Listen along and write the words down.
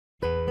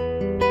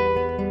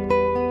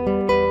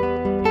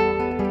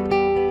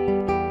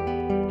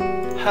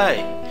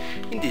Hi!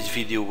 In this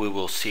video we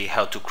will see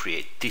how to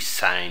create this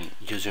sign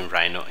using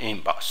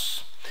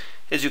RhinoEmboss.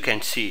 As you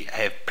can see, I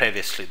have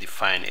previously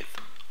defined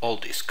all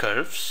these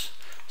curves,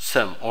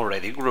 some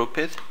already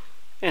grouped,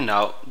 and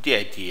now the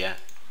idea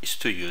is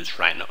to use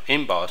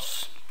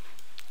RhinoEmboss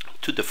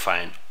to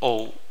define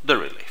all the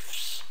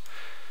reliefs.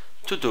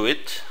 To do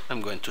it,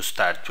 I'm going to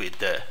start with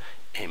the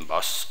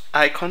emboss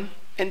icon,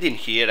 and in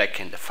here I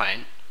can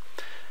define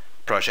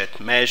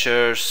project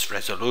measures,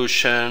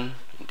 resolution.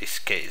 In this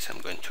case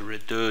I'm going to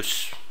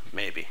reduce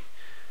maybe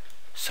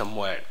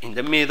somewhere in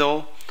the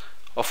middle.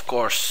 Of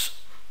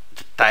course,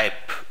 the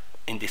type,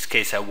 in this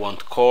case I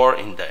want core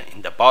in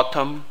the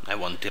bottom. I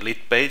want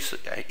delete base.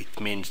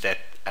 It means that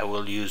I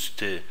will use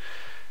the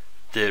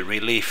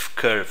relief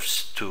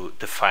curves to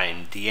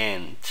define the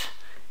end,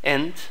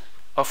 and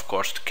of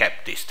course the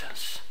cap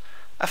distance.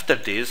 After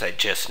this I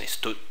just need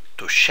to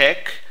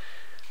check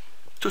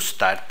to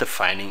start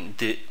defining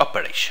the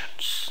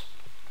operations.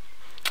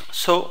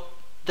 So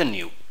the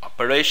new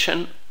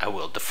operation, I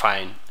will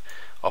define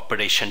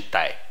operation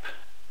type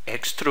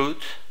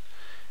extrude,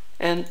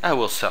 and I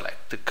will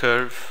select the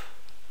curve,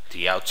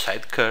 the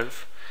outside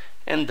curve,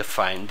 and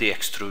define the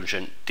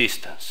extrusion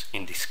distance.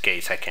 In this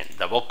case I can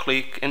double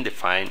click and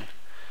define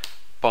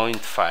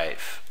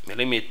 0.5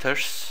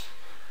 millimeters,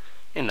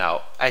 and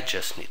now I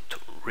just need to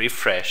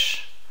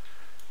refresh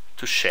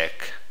to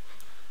check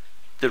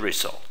the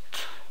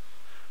result.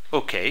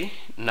 Okay,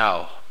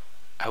 now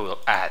I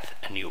will add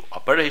a new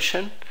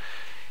operation,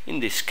 in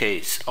this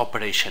case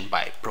operation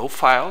by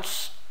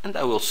profiles, and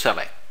I will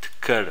select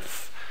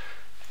curve,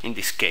 in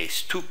this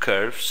case two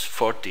curves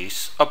for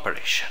this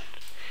operation.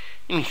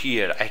 In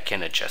here I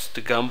can adjust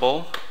the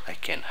gumball, I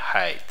can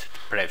hide the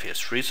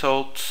previous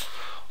results,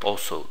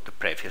 also the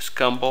previous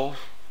gumball,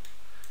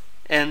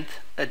 and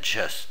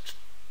adjust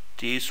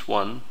this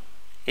one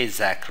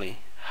exactly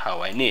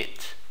how I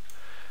need.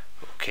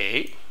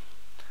 Okay,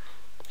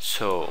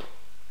 so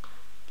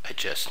I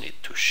just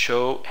need to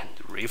show and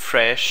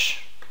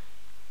refresh,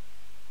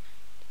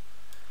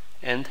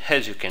 and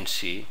as you can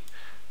see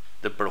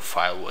the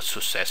profile was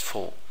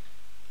successful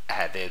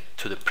added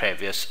to the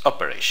previous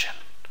operation.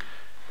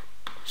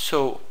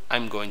 So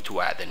I'm going to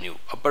add a new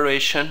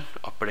operation,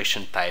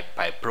 operation type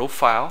by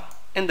profile,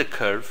 and the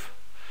curve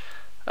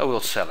I will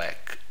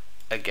select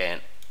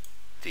again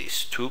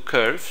these two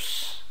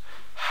curves,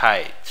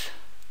 hide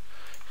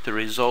the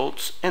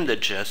results, and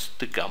adjust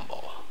the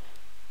gumball.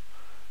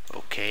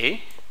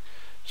 Okay,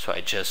 so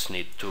I just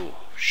need to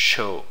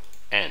show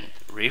and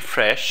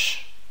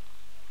refresh,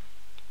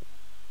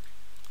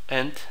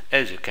 and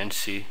as you can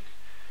see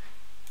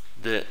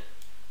the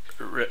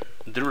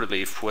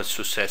relief was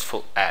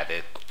successful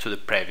added to the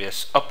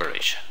previous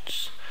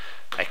operations.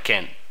 I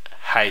can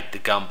hide the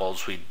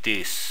gumballs with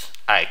these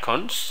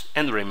icons,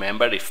 and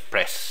remember, if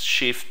press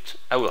shift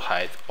I will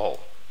hide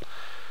all.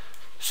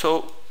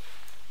 So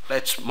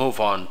let's move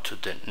on to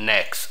the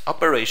next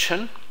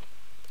operation,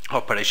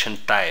 operation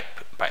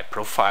type by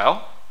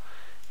profile,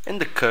 and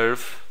the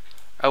curve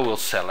I will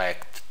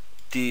select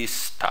this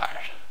star.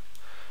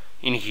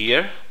 In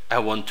here I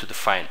want to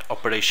define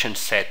operation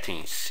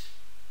settings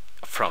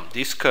from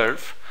this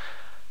curve.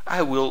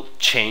 I will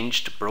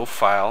change the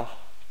profile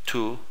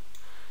to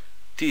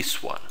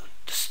this one,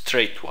 the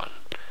straight one.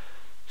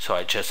 So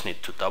I just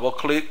need to double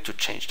click to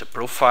change the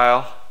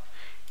profile.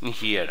 In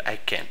here I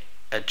can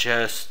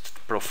adjust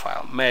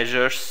profile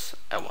measures.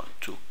 I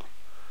want to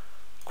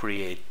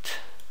create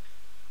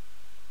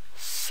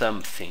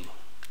something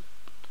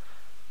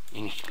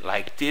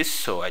like this,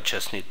 so I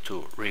just need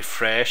to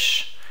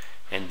refresh,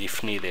 and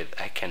if needed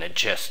I can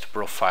adjust the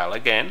profile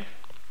again.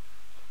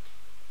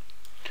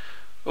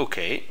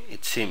 Okay,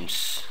 it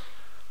seems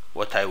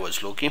what I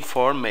was looking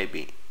for,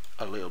 maybe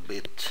a little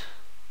bit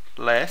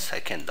less.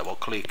 I can double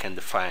click and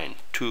define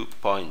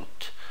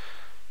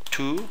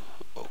 2.2.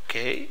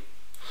 okay,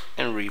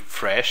 and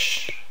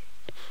refresh.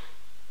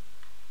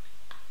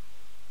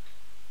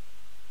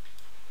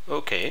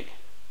 Okay,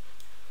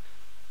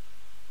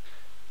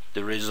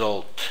 the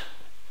result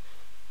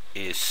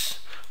is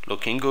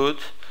looking good.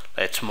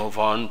 Let's move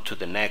on to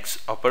the next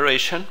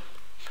operation.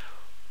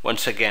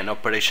 Once again,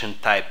 operation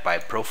type by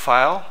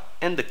profile,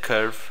 and the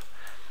curve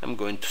I'm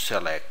going to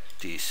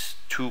select these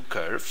two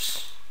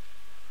curves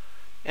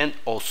and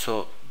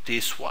also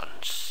these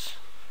ones.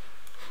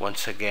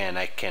 Once again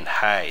I can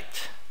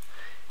hide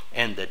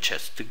and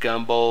adjust the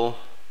gumball,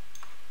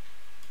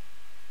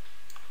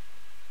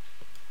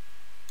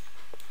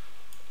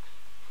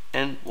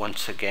 and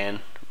once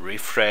again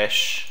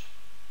refresh.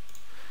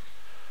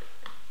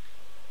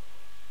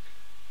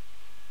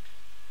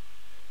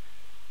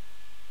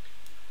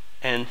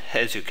 And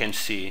as you can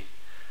see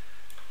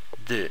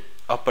the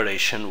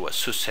operation was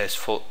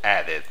successful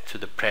added to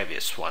the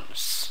previous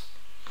ones.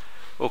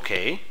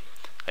 Okay,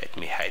 let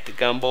me hide the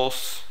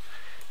gumballs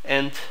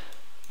and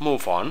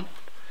move on.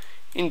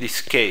 In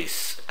this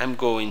case I'm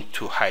going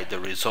to hide the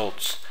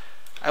results.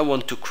 I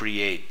want to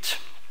create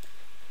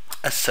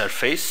a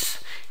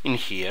surface in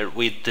here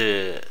with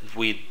the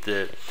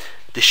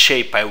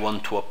shape I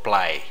want to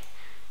apply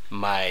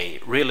my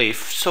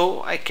relief,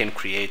 so I can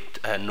create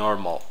a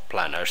normal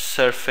planar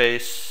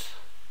surface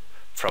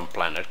from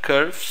planar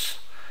curves,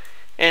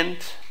 and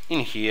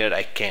in here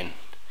I can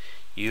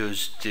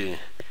use the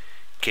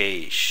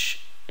cache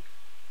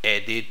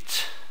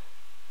edit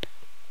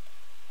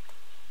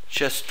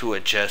just to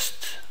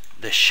adjust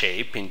the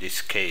shape. In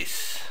this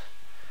case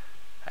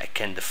I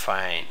can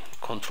define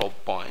control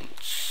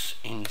points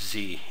in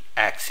Z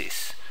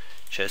axis,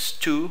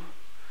 just 2,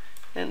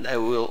 and I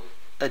will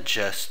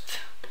adjust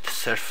the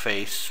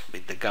surface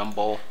with the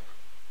gumball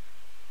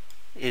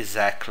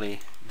exactly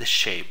the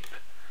shape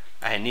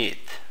I need.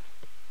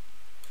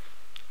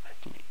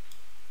 Let me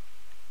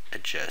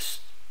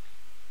adjust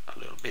a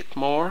little bit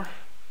more.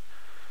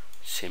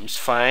 Seems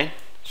fine.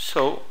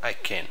 So I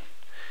can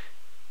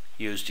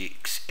use the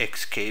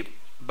escape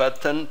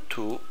button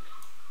to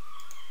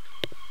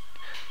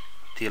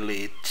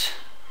delete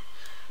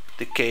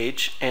the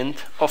cage and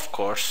of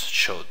course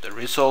show the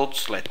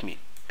results. Let me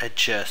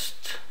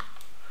adjust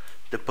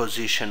the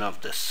position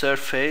of the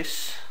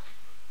surface.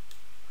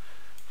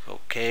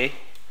 Okay,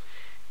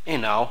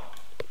 and now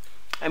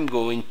I'm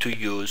going to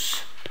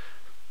use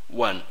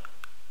one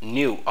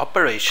new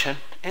operation,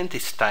 and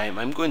this time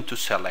I'm going to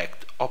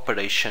select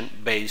operation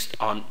based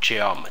on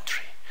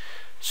geometry.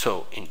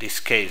 So in this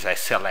case I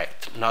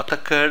select not a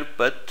curve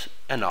but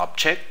an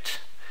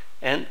object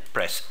and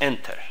press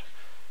enter.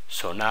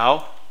 So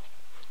now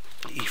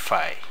if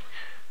I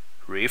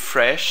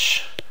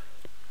refresh,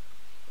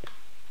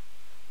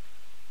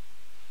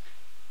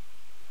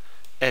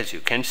 as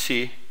you can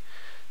see,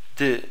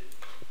 the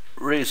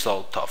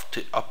result of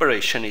the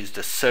operation is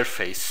the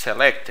surface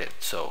selected.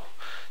 So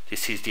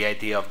this is the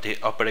idea of the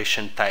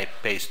operation type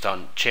based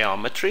on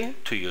geometry,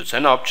 to use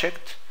an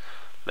object.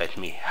 Let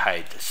me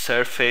hide the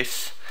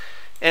surface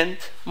and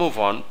move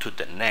on to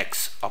the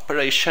next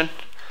operation.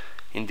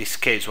 In this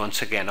case,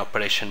 once again,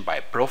 operation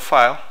by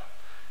profile.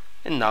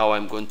 And now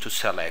I'm going to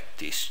select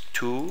these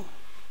two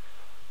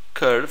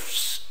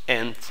curves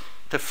and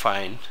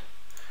define,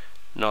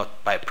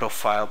 not by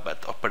profile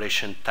but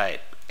operation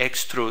type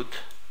extrude,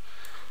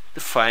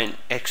 define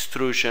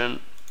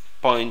extrusion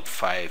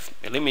 0.5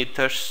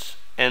 millimeters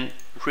and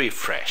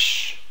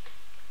refresh.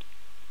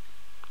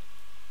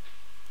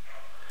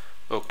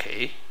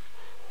 Okay,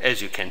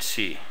 as you can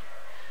see,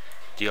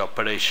 the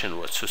operation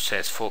was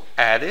successful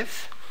added,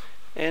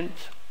 and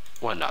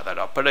one other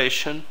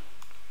operation,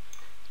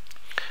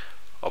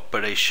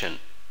 operation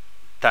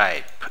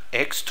type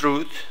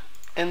extrude,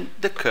 and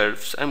the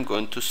curves I'm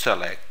going to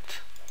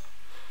select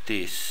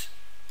this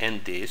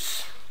and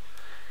this,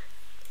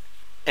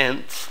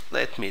 and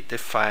let me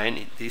define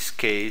in this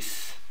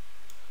case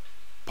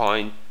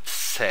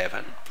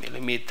 0.7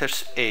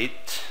 millimeters 8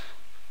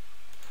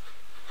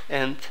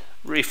 and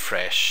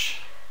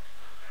refresh.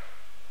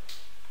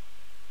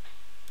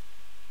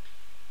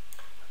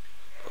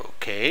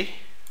 Okay,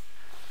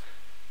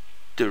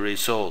 the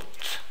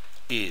result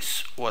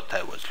is what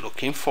I was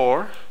looking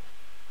for.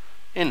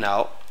 And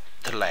now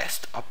the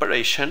last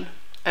operation,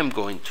 I'm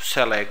going to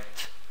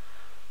select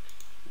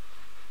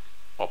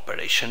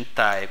operation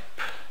type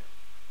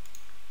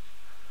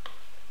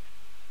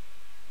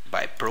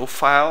by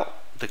profile.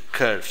 The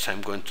curves,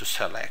 I'm going to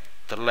select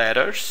the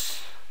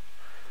letters,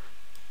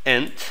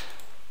 and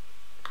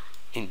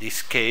in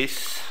this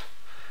case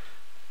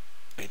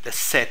with the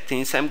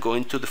settings I'm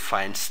going to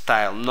define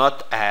style,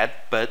 not add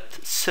but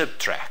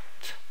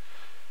subtract.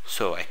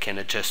 So I can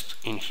adjust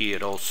in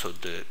here also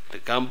the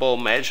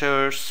gumball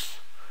measures,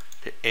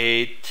 the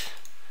 8,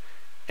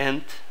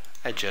 and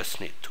I just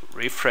need to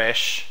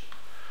refresh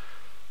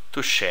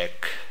to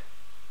check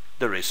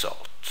the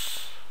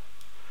results.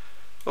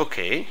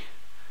 Okay,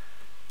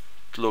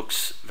 it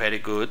looks very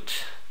good.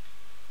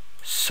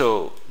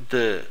 So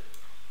the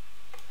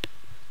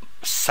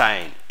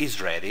sign is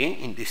ready.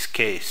 In this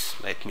case,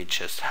 let me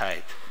just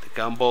hide the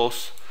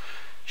gumballs,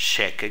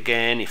 check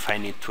again. If I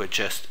need to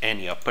adjust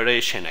any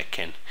operation, I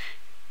can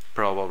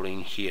probably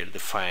in here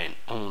define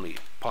only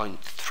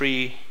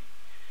 0.3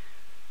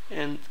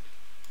 and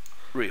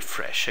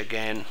refresh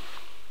again.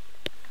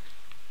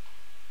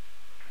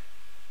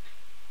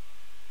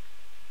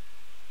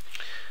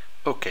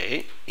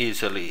 Okay,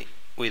 easily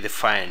we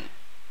define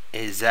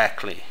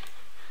exactly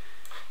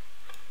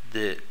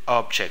the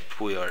object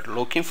we are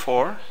looking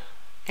for,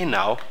 and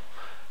now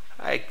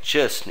I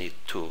just need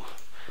to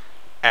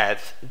add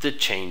the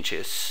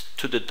changes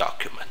to the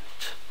document.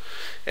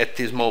 At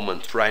this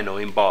moment,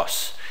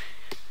 RhinoEmboss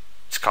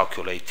is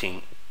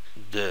calculating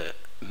the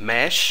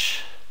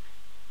mesh,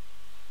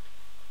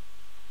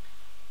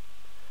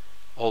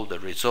 all the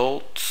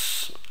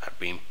results are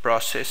being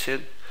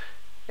processed,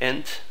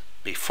 and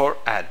before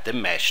add the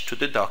mesh to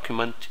the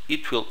document,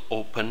 it will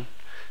open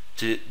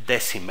the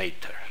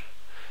Decimator.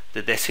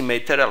 The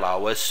Decimator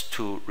allows us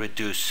to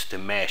reduce the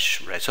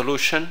mesh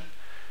resolution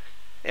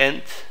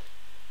and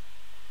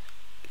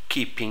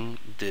keeping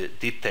the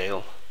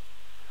detail.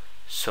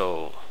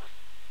 So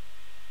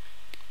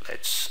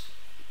let's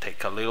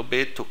take a little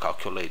bit to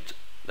calculate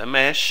the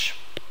mesh.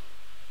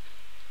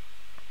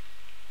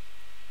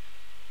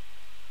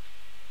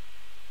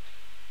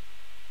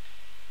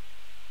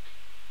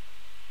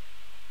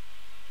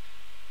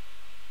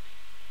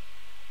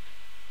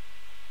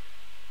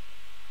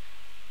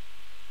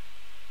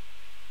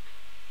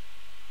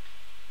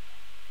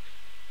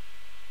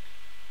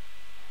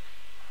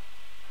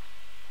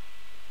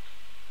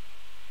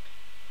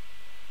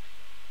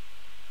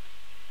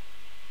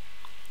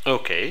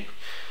 Okay,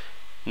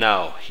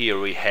 now here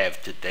we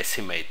have the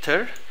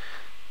Decimator.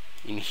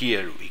 In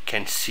here we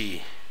can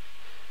see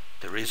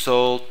the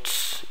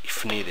results.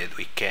 If needed,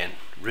 we can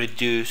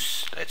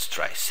reduce. Let's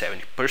try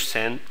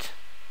 70%.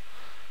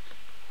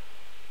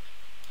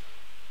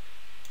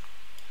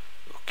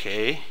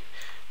 Okay, it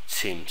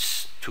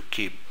seems to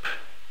keep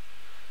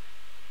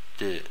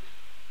the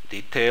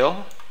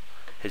detail.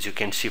 As you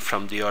can see,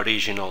 from the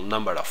original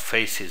number of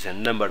faces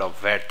and number of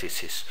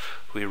vertices,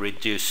 we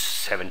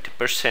reduce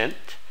 70%,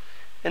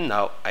 and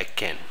now I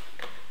can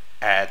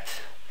add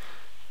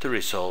the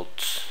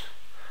results.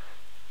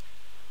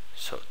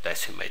 So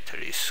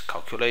Decimator is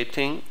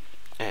calculating,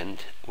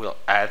 and we'll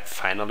add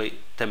finally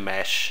the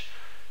mesh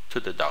to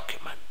the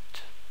document.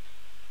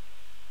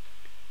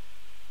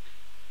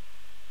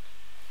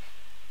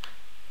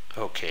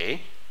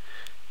 Okay,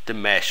 the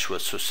mesh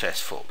was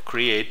successfully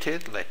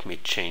created. Let me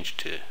change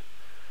the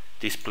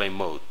display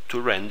mode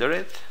to render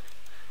it,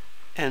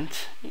 and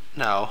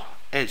now,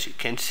 as you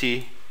can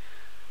see,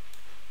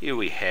 here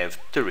we have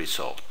the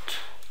result.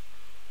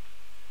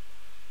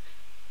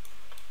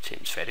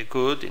 Seems very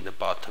good. In the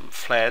bottom,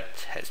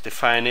 flat, has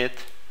defined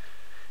it,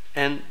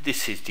 and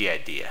this is the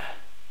idea.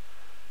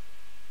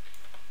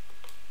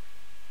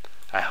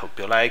 I hope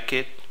you like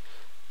it.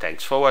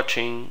 Thanks for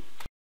watching.